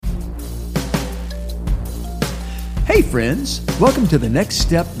Hey friends, welcome to the Next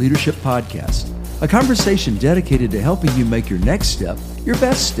Step Leadership Podcast, a conversation dedicated to helping you make your next step your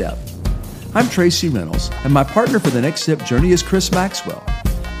best step. I'm Tracy Reynolds, and my partner for the Next Step journey is Chris Maxwell.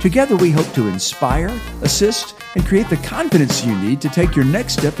 Together we hope to inspire, assist, and create the confidence you need to take your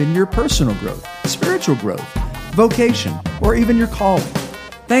next step in your personal growth, spiritual growth, vocation, or even your calling.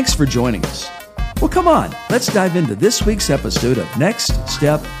 Thanks for joining us. Well, come on, let's dive into this week's episode of Next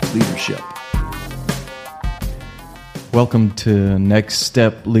Step Leadership. Welcome to Next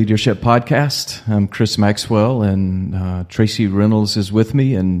Step Leadership Podcast. I'm Chris Maxwell, and Tracy Reynolds is with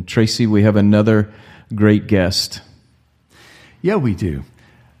me. And Tracy, we have another great guest. Yeah, we do.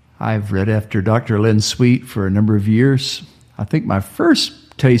 I've read after Dr. Lynn Sweet for a number of years. I think my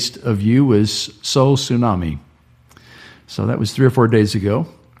first taste of you was Soul Tsunami. So that was 3 or 4 days ago.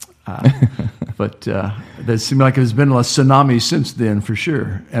 But that seemed like there's been a tsunami since then for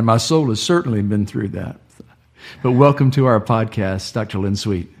sure. And my soul has certainly been through that. But welcome to our podcast, Dr. Lynn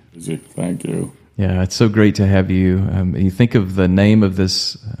Sweet. Thank you. Yeah, it's so great to have you. You think of the name of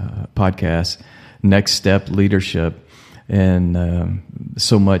this podcast, Next Step Leadership, and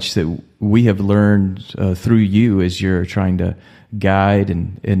so much that we have learned through you as you're trying to guide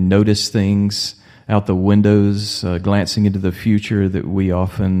and notice things out the windows, glancing into the future that we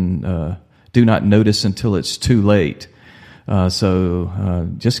often do not notice until it's too late. So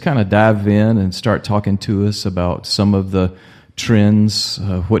just kind of dive in and start talking to us about some of the trends.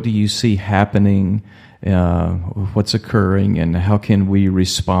 What do you see happening? What's occurring? And how can we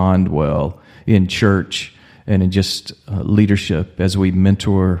respond well in church and in just leadership as we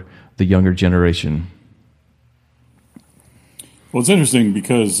mentor the younger generation? Well, it's interesting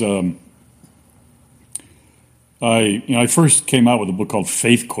because I first came out with a book called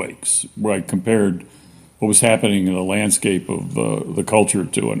Faithquakes, where I compared what was happening in the landscape of the culture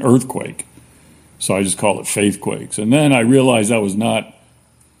to an earthquake. So I just called it Faithquakes. And then I realized that was not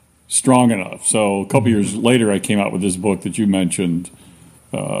strong enough. So a couple years later, I came out with this book that you mentioned,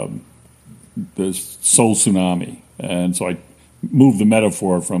 the Soul Tsunami. And so I moved the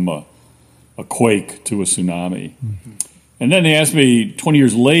metaphor from a quake to a tsunami. Mm-hmm. And then they asked me 20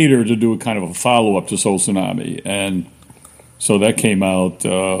 years later to do a kind of a follow-up to Soul Tsunami. And so that came out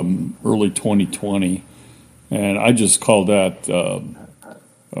early 2020. And I just called that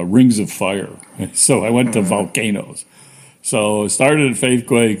Rings of Fire. So I went to volcanoes. So it started at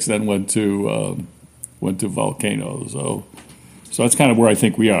Faithquakes, then went to volcanoes. So that's kind of where I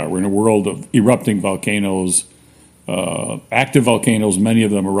think we are. We're in a world of erupting volcanoes, active volcanoes, many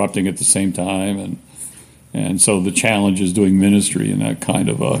of them erupting at the same time, and so the challenge is doing ministry in that kind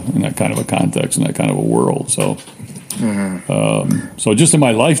of a context, in that kind of a world. So. So just in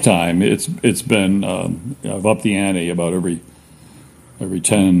my lifetime, it's been I've upped the ante about every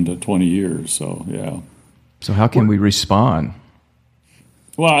 10 to 20 years. So yeah. So how can we respond?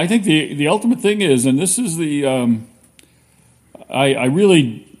 Well, I think the ultimate thing is, and this is the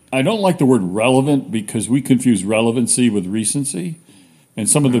I don't like the word relevant because we confuse relevancy with recency, and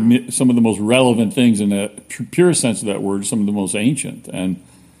some of the most relevant things in the purest sense of that word, some of the most ancient. And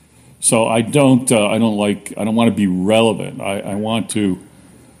so I don't want to be relevant. I want to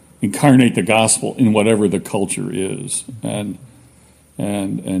incarnate the gospel in whatever the culture is, and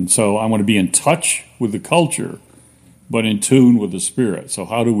so I want to be in touch with the culture, but in tune with the Spirit. So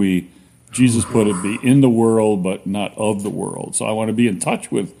how do we, Jesus put it, be in the world but not of the world? So I want to be in touch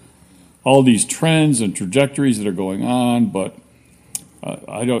with all these trends and trajectories that are going on, but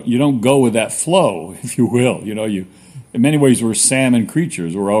you don't go with that flow, if you will. In many ways, we're salmon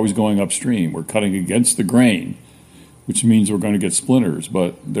creatures. We're always going upstream. We're cutting against the grain, which means we're going to get splinters.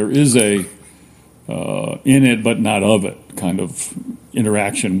 But there is a in it but not of it kind of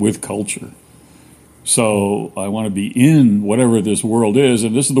interaction with culture. So I want to be in whatever this world is.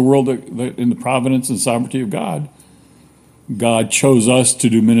 And this is the world that in the providence and sovereignty of God, God chose us to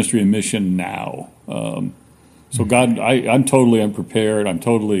do ministry and mission now. So God, I'm totally unprepared. I'm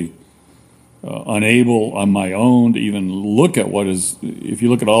totally unable on my own to even look at what is. If you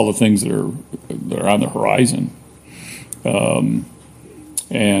look at all the things that are on the horizon, but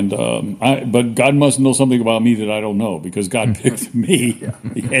God must know something about me that I don't know, because God picked me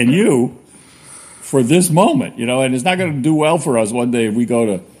and you for this moment, and it's not going to do well for us one day if we go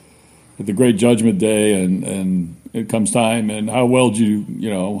to the great judgment day and it comes time and how well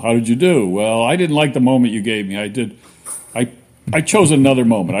how did you do? Well, I didn't like the moment you gave me. I chose another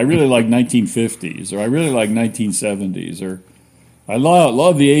moment. I really like 1950s, or I really like 1970s, or I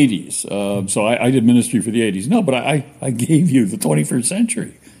love the 80s. So I did ministry for the 80s. No, but I gave you the 21st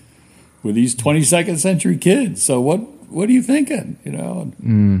century with these 22nd century kids. So what are you thinking?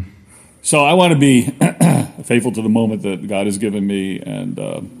 So I want to be faithful to the moment that God has given me, and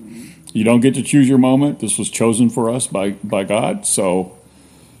you don't get to choose your moment. This was chosen for us by God. So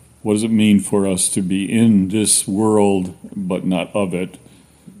what does it mean for us to be in this world but not of it?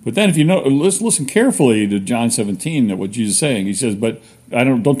 But then if you know, let's listen carefully to John 17, at what Jesus is saying. He says, but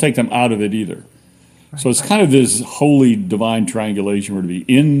don't take them out of it either. Right. So it's kind of this holy divine triangulation. We're to be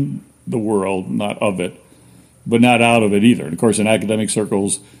in the world, not of it, but not out of it either. And of course, in academic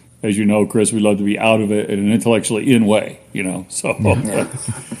circles, as you know, Chris, we love to be out of it in an intellectually in way, So,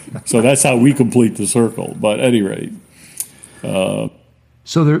 so that's how we complete the circle. But at any rate,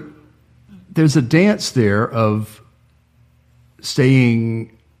 so there's a dance there of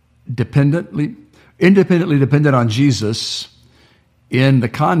staying independently dependent on Jesus in the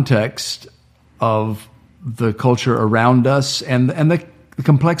context of the culture around us and the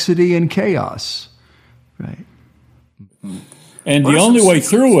complexity and chaos, right? And the only way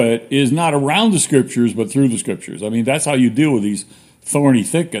through it is not around the Scriptures, but through the Scriptures. I mean, that's how you deal with these thorny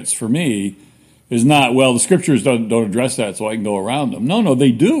thickets. For me, is not, well, the Scriptures don't address that, so I can go around them. No,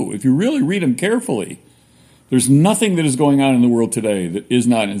 they do. If you really read them carefully, there's nothing that is going on in the world today that is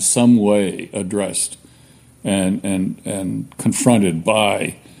not in some way addressed and confronted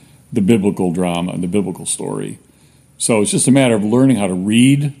by the biblical drama and the biblical story. So it's just a matter of learning how to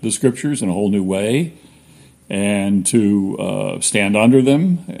read the Scriptures in a whole new way, and to stand under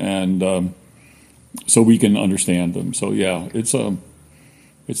them, and so we can understand them. So yeah, it's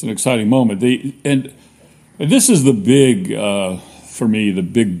an exciting moment. And this is the big, for me, the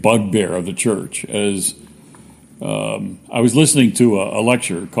big bugbear of the church. As I was listening to a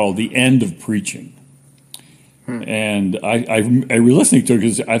lecture called "The End of Preaching," and I was listening to it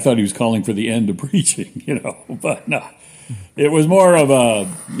because I thought he was calling for the end of preaching, but no. It was more of a,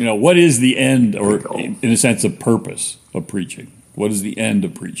 what is the end, or in a sense, a purpose of preaching? What is the end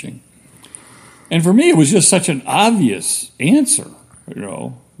of preaching? And for me, it was just such an obvious answer,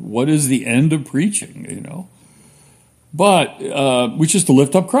 what is the end of preaching, But, which is to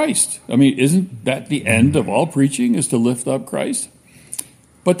lift up Christ. I mean, isn't that the end of all preaching, is to lift up Christ?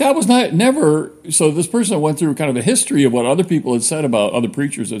 But that was never, so this person went through kind of a history of what other people had said about, other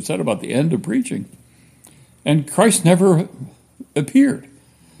preachers had said about the end of preaching. And Christ never appeared.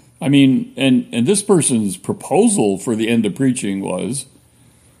 I mean, and this person's proposal for the end of preaching was,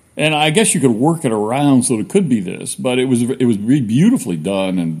 and I guess you could work it around so it could be this, but it was really beautifully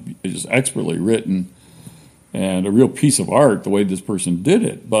done and just expertly written and a real piece of art the way this person did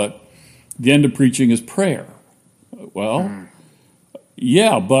it. But the end of preaching is prayer. Well,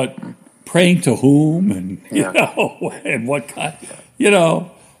 yeah, but praying to whom, and and what kind,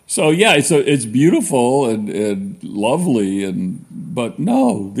 So yeah, it's beautiful and lovely, but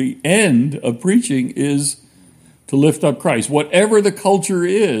no, the end of preaching is to lift up Christ. Whatever the culture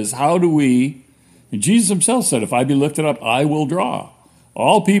is, how do we? And Jesus himself said, "If I be lifted up, I will draw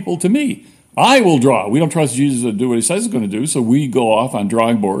all people to me. I will draw." We don't trust Jesus to do what he says he's going to do, so we go off on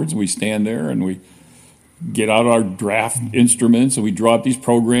drawing boards and we stand there and we get out our draft instruments and we draw up these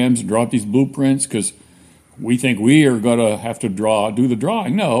programs and draw up these blueprints because we think we are going to have to do the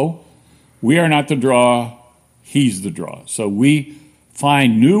drawing. No, we are not the draw. He's the draw. So we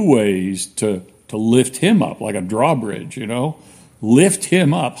find new ways to lift him up, like a drawbridge, lift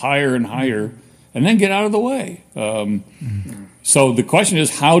him up higher and higher, and then get out of the way. So the question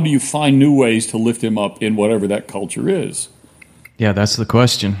is, how do you find new ways to lift him up in whatever that culture is? Yeah, that's the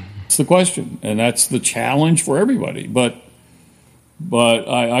question. That's the question, and that's the challenge for everybody. But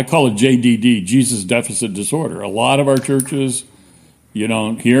I call it JDD, Jesus Deficit Disorder. A lot of our churches, you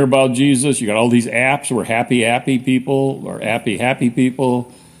don't hear about Jesus. You got all these apps where happy people or happy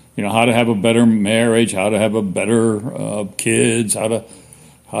people, how to have a better marriage, how to have a better kids, how to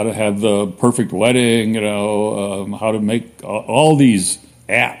have the perfect wedding, how to make all these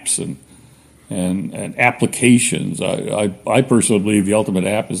apps and applications. I personally believe the ultimate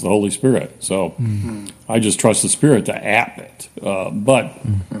app is the Holy Spirit. So I just trust the Spirit to app it.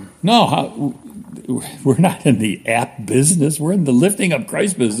 No, we're not in the app business. We're in the lifting up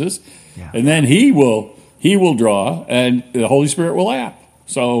Christ business. Yeah. And then he will draw, and the Holy Spirit will app.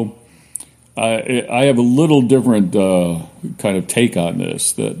 So I have a little different kind of take on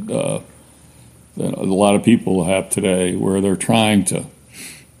this that a lot of people have today, where they're trying to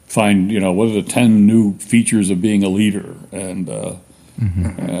find, what are the 10 new features of being a leader, and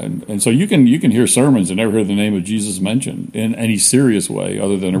so you can hear sermons and never hear the name of Jesus mentioned in any serious way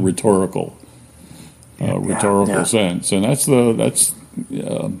other than a rhetorical sense, and that's not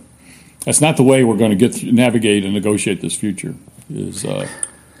the way we're going to navigate and negotiate this future. I've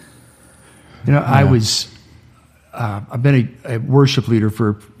been a worship leader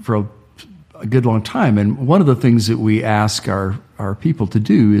for a good long time. And one of the things that we ask our people to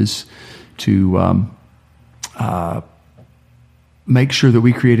do is to make sure that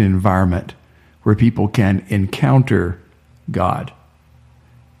we create an environment where people can encounter God.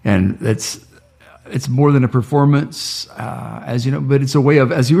 And it's more than a performance, as you know, but it's a way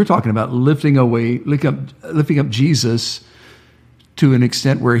of, as you were talking about, lifting up Jesus to an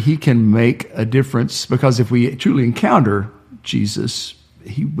extent where he can make a difference. Because if we truly encounter Jesus,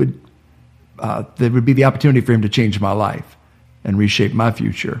 he would there would be the opportunity for him to change my life and reshape my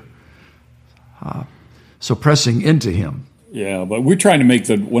future. So pressing into him. Yeah, but we're trying to make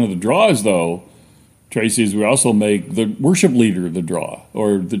one of the draws, though, Tracy, is we also make the worship leader the draw,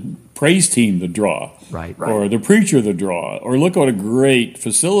 or the praise team the draw, right. Or the preacher the draw, or look what a great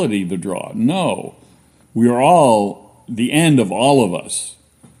facility the draw. No, we are all, the end of all of us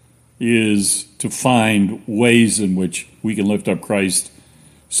is to find ways in which we can lift up Christ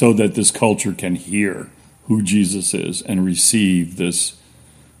so that this culture can hear who Jesus is and receive this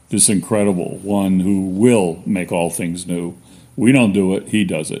incredible one who will make all things new. We don't do it; he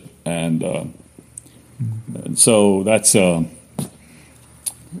does it, and so that's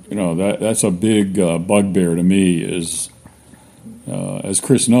that's a big bugbear to me. Is as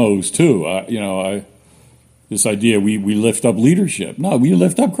Chris knows too. This idea we lift up leadership. No, we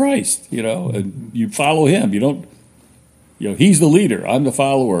lift up Christ. And you follow him. You don't. He's the leader. I'm the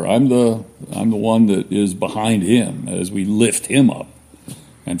follower. I'm the one that is behind him as we lift him up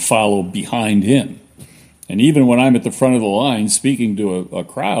and follow behind him. And even when I'm at the front of the line speaking to a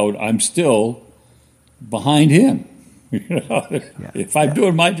crowd, I'm still behind him. If I'm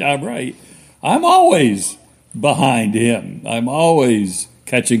doing my job right, I'm always behind him. I'm always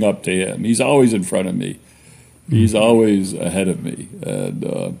catching up to him. He's always in front of me. He's always ahead of me.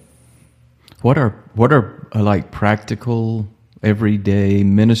 And what are like practical, everyday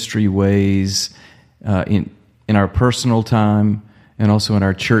ministry ways in our personal time and also in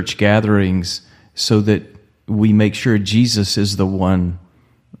our church gatherings, so that we make sure Jesus is the one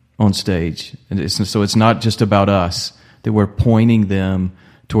on stage? And so it's not just about us, that we're pointing them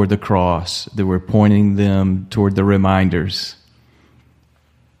toward the cross, that we're pointing them toward the reminders.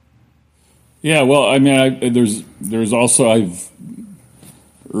 Yeah, well, I mean, there's also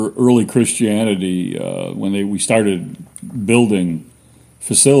early Christianity when we started building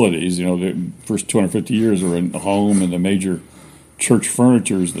facilities. The first 250 years were in the home, and the major church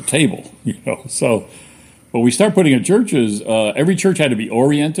furniture is the table. So, but we start putting in churches. Every church had to be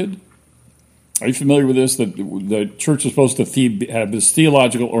oriented. Are you familiar with this? That the church is supposed to have this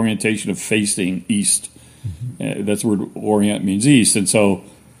theological orientation of facing east. Mm-hmm. That's the word orient means east, and so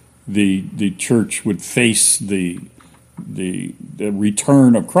the church would face the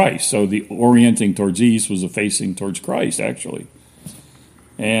return of Christ. So the orienting towards east was a facing towards Christ, actually.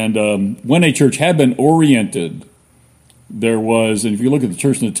 And when a church had been oriented, there was, and if you look at the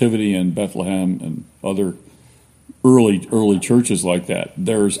Church Nativity in Bethlehem and other early churches like that,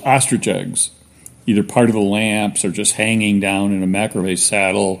 there's ostrich eggs, either part of the lamps or just hanging down in a macrame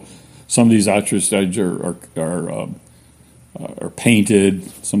saddle. Some of these ostrich eggs are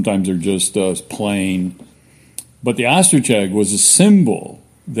painted. Sometimes they're just plain. But the ostrich egg was a symbol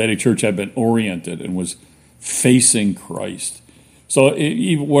that a church had been oriented and was facing Christ. So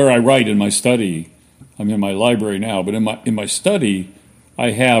even where I write in my study, I'm in my library now, but in my study,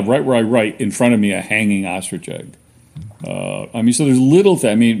 I have, right where I write, in front of me, a hanging ostrich egg. So there's little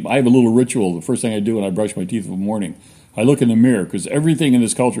things. I have a little ritual. The first thing I do when I brush my teeth in the morning, I look in the mirror, because everything in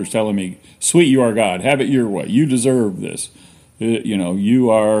this culture is telling me, sweet, you are God. Have it your way. You deserve this. You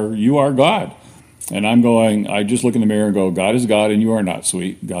are God. And I just look in the mirror and go, God is God and you are not,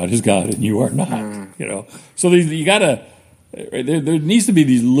 sweet. God is God and you are not. So you gotta, there needs to be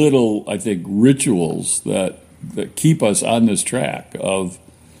these little, I think, rituals that keep us on this track of,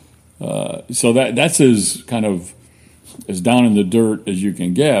 so that's as kind of as down in the dirt as you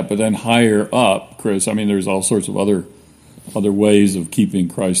can get, but then higher up, Chris, there's all sorts of other ways of keeping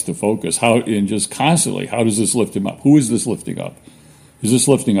Christ the focus. And just constantly, how does this lift him up? Who is this lifting up? Is this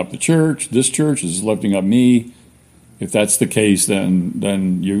lifting up the church? This church? Is this lifting up me? If that's the case,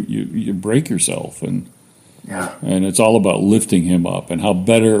 then you break yourself, and it's all about lifting him up, and how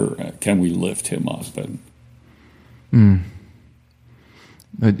better can we lift him up? And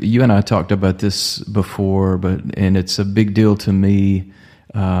you and I talked about this before, and it's a big deal to me.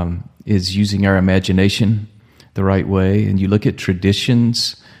 Is using our imagination the right way, and you look at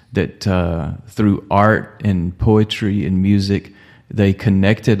traditions that through art and poetry and music, they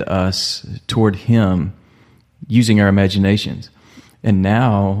connected us toward him using our imaginations. And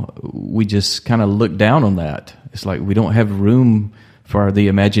now we just kind of look down on that. It's like we don't have room for the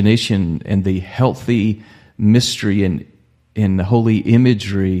imagination and the healthy mystery and the holy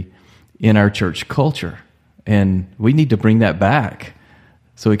imagery in our church culture. And we need to bring that back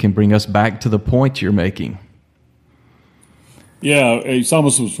so it can bring us back to the point you're making. Yeah, it's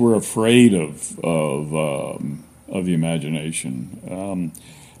almost as we're afraid of the imagination.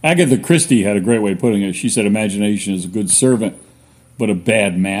 Agatha Christie had a great way of putting it. She said, imagination is a good servant, but a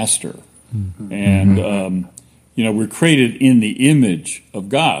bad master. Mm-hmm. And, we're created in the image of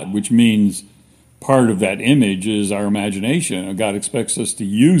God, which means part of that image is our imagination, and God expects us to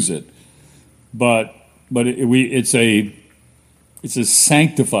use it. But it's a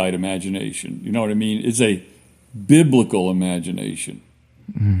sanctified imagination. You know what I mean? It's a biblical imagination,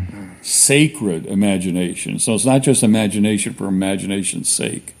 sacred imagination. So it's not just imagination for imagination's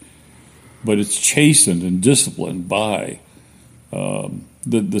sake, but it's chastened and disciplined by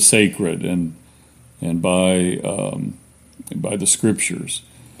the sacred and by the scriptures.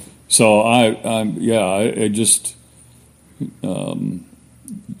 So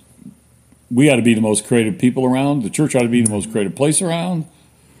we ought to be the most creative people around. The church ought to be the most creative place around.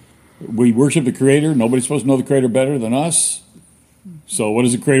 We worship the Creator. Nobody's supposed to know the Creator better than us. So what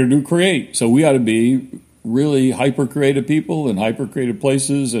does the Creator do? Create. So we ought to be really hyper-creative people in hyper-creative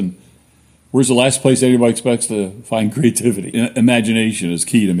places. And where's the last place anybody expects to find creativity? Imagination is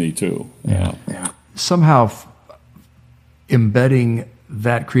key to me, too. Yeah. Somehow embedding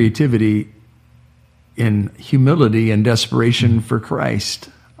that creativity in humility and desperation for Christ.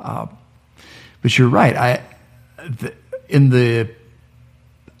 But you're right. In the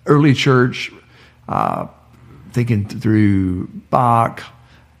early church, thinking through Bach,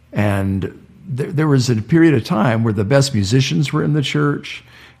 and there was a period of time where the best musicians were in the church.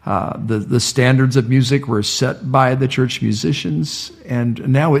 The standards of music were set by the church musicians, and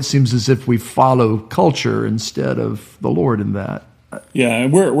now it seems as if we follow culture instead of the Lord in that. Yeah,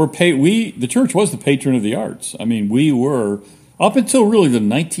 and the church was the patron of the arts. I mean, we were up until really the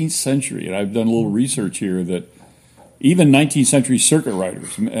 19th century, and I've done a little research here that even 19th century circuit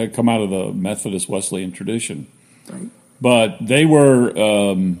riders come out of the Methodist Wesleyan tradition. Right. But they were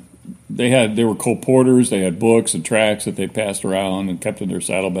colporteurs. They had books and tracts that they passed around and kept in their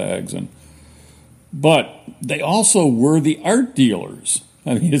saddlebags. But they also were the art dealers.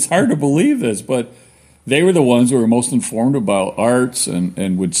 I mean, it's hard to believe this, but they were the ones who were most informed about arts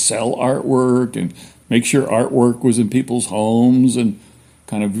and would sell artwork and make sure artwork was in people's homes and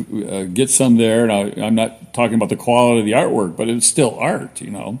kind of get some there. And I'm not talking about the quality of the artwork, but it's still art,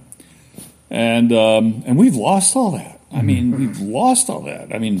 And we've lost all that. I mean, we've lost all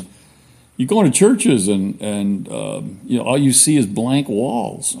that. I mean, you go into churches and all you see is blank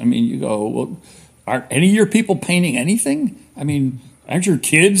walls. I mean, you go, well, are any of your people painting anything? I mean, aren't your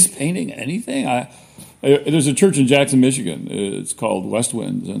kids painting anything? There's a church in Jackson, Michigan. It's called West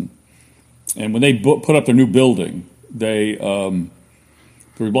Winds, and when they put up their new building, there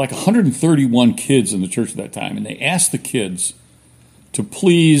were like 131 kids in the church at that time, and they asked the kids to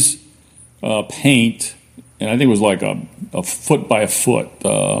please paint, and I think it was like a foot by a foot,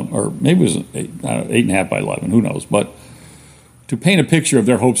 or maybe it was 8.5 by 11, who knows, but to paint a picture of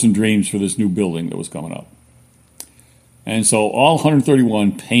their hopes and dreams for this new building that was coming up. And so all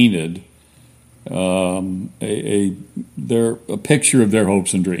 131 painted a picture of their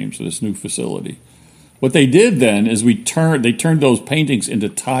hopes and dreams for this new facility. What they did then is they turned those paintings into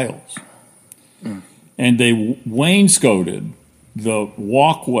tiles, and they wainscoted the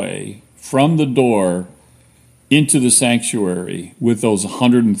walkway from the door into the sanctuary with those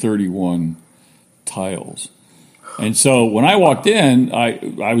 131 tiles. And so when I walked in,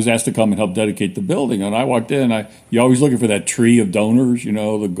 I was asked to come and help dedicate the building. And I walked in, you're always looking for that tree of donors,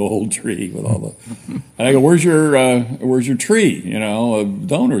 the gold tree with all the. And I go, where's your tree, of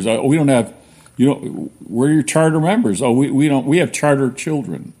donors? We don't have, we're your charter members. Oh, we don't. We have charter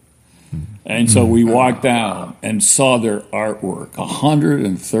children. And so we walked down and saw their artwork,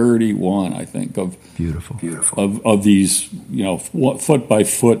 131, I think, of beautiful of these, foot by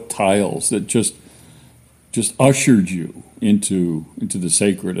foot tiles that just ushered you into the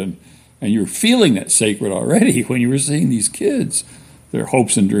sacred, and you're feeling that sacred already when you were seeing these kids, their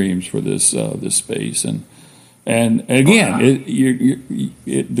hopes and dreams for this space, and again,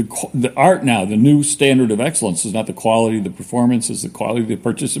 the art now, the new standard of excellence is not the quality of the performance, it's the quality of the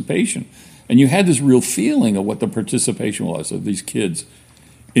participation, and you had this real feeling of what the participation was of these kids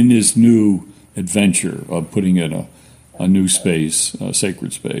in this new adventure of putting in a new space, a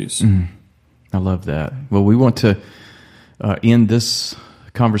sacred space. I love that. Well, we want to end this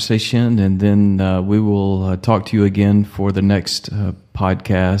conversation, and then we will talk to you again for the next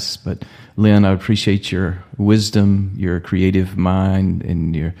podcast. But Lynn, I appreciate your wisdom, your creative mind,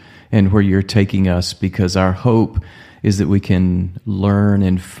 and where you're taking us, because our hope is that we can learn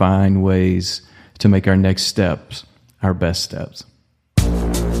and find ways to make our next steps our best steps.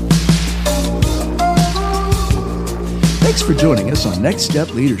 Thanks for joining us on Next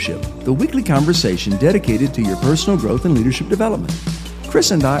Step Leadership, the weekly conversation dedicated to your personal growth and leadership development.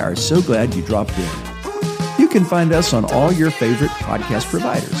 Chris and I are so glad you dropped in. You can find us on all your favorite podcast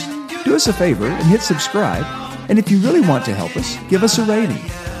providers. Do us a favor and hit subscribe, and if you really want to help us, give us a rating.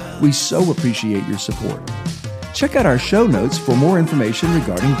 We so appreciate your support. Check out our show notes for more information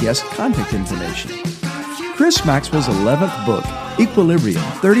regarding guest contact information. Chris Maxwell's 11th book, Equilibrium,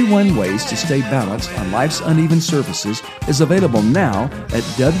 31 Ways to Stay Balanced on Life's Uneven Surfaces, is available now at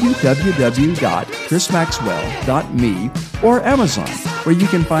www.chrismaxwell.me or Amazon, where you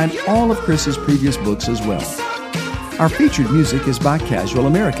can find all of Chris's previous books as well. Our featured music is by Casual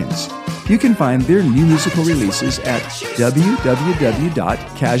Americans. You can find their new musical releases at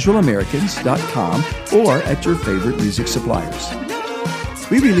www.casualamericans.com or at your favorite music suppliers.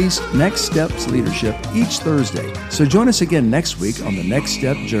 We release Next Steps Leadership each Thursday, so join us again next week on the Next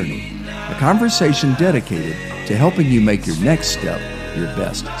Step Journey, a conversation dedicated to helping you make your next step your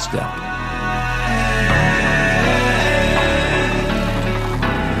best step.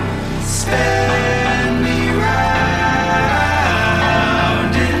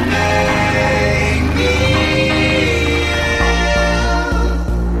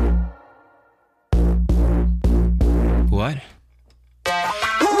 What?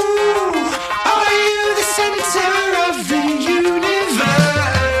 Ooh, are you the center?